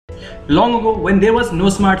Long ago, when there was no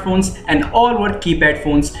smartphones and all were keypad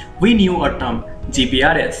phones, we knew a term,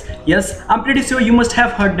 GPRS. Yes, I'm pretty sure you must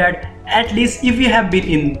have heard that, at least if you have been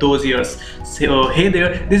in those years. So hey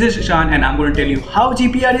there, this is Shan and I'm going to tell you how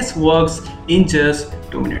GPRS works in just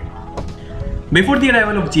 2 minutes. Before the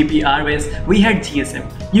arrival of GPRS, we had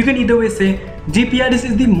GSM. You can either way say GPRS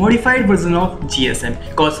is the modified version of GSM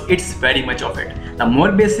because it's very much of it. The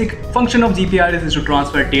more basic function of GPRS is to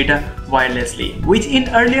transfer data wirelessly, which in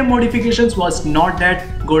earlier modifications was not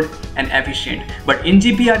that good and efficient. But in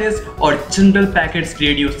GPRS or General Packets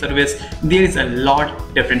Radio Service, there is a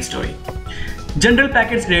lot different story. General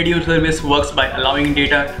Packets Radio Service works by allowing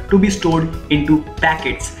data to be stored into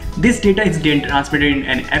packets. This data is then transmitted in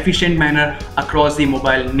an efficient manner across the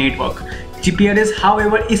mobile network. GPRS,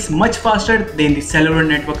 however, is much faster than the cellular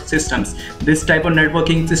network systems. This type of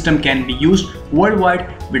networking system can be used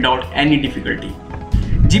worldwide without any difficulty.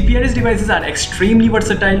 GPRS devices are extremely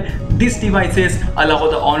versatile. These devices allow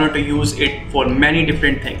the owner to use it for many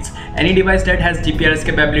different things. Any device that has GPRS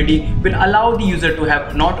capability will allow the user to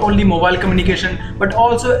have not only mobile communication but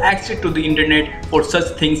also access to the internet for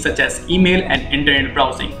such things such as email and internet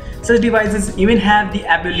browsing. Such devices even have the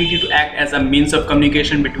ability to act as a means of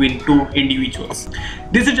communication between two individuals.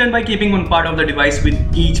 This is done by keeping one part of the device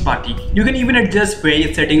with each party. You can even adjust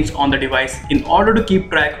various settings on the device in order to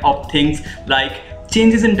keep track of things like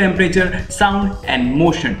changes in temperature, sound, and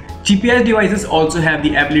motion. GPS devices also have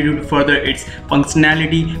the ability to further its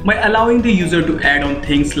functionality by allowing the user to add on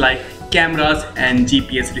things like cameras and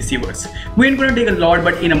GPS receivers. We ain't gonna take a lot,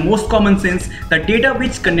 but in a most common sense, the data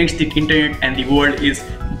which connects the internet and the world is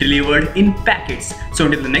delivered in packets. So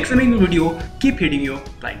until the next amazing video, keep hitting your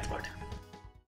blind spot.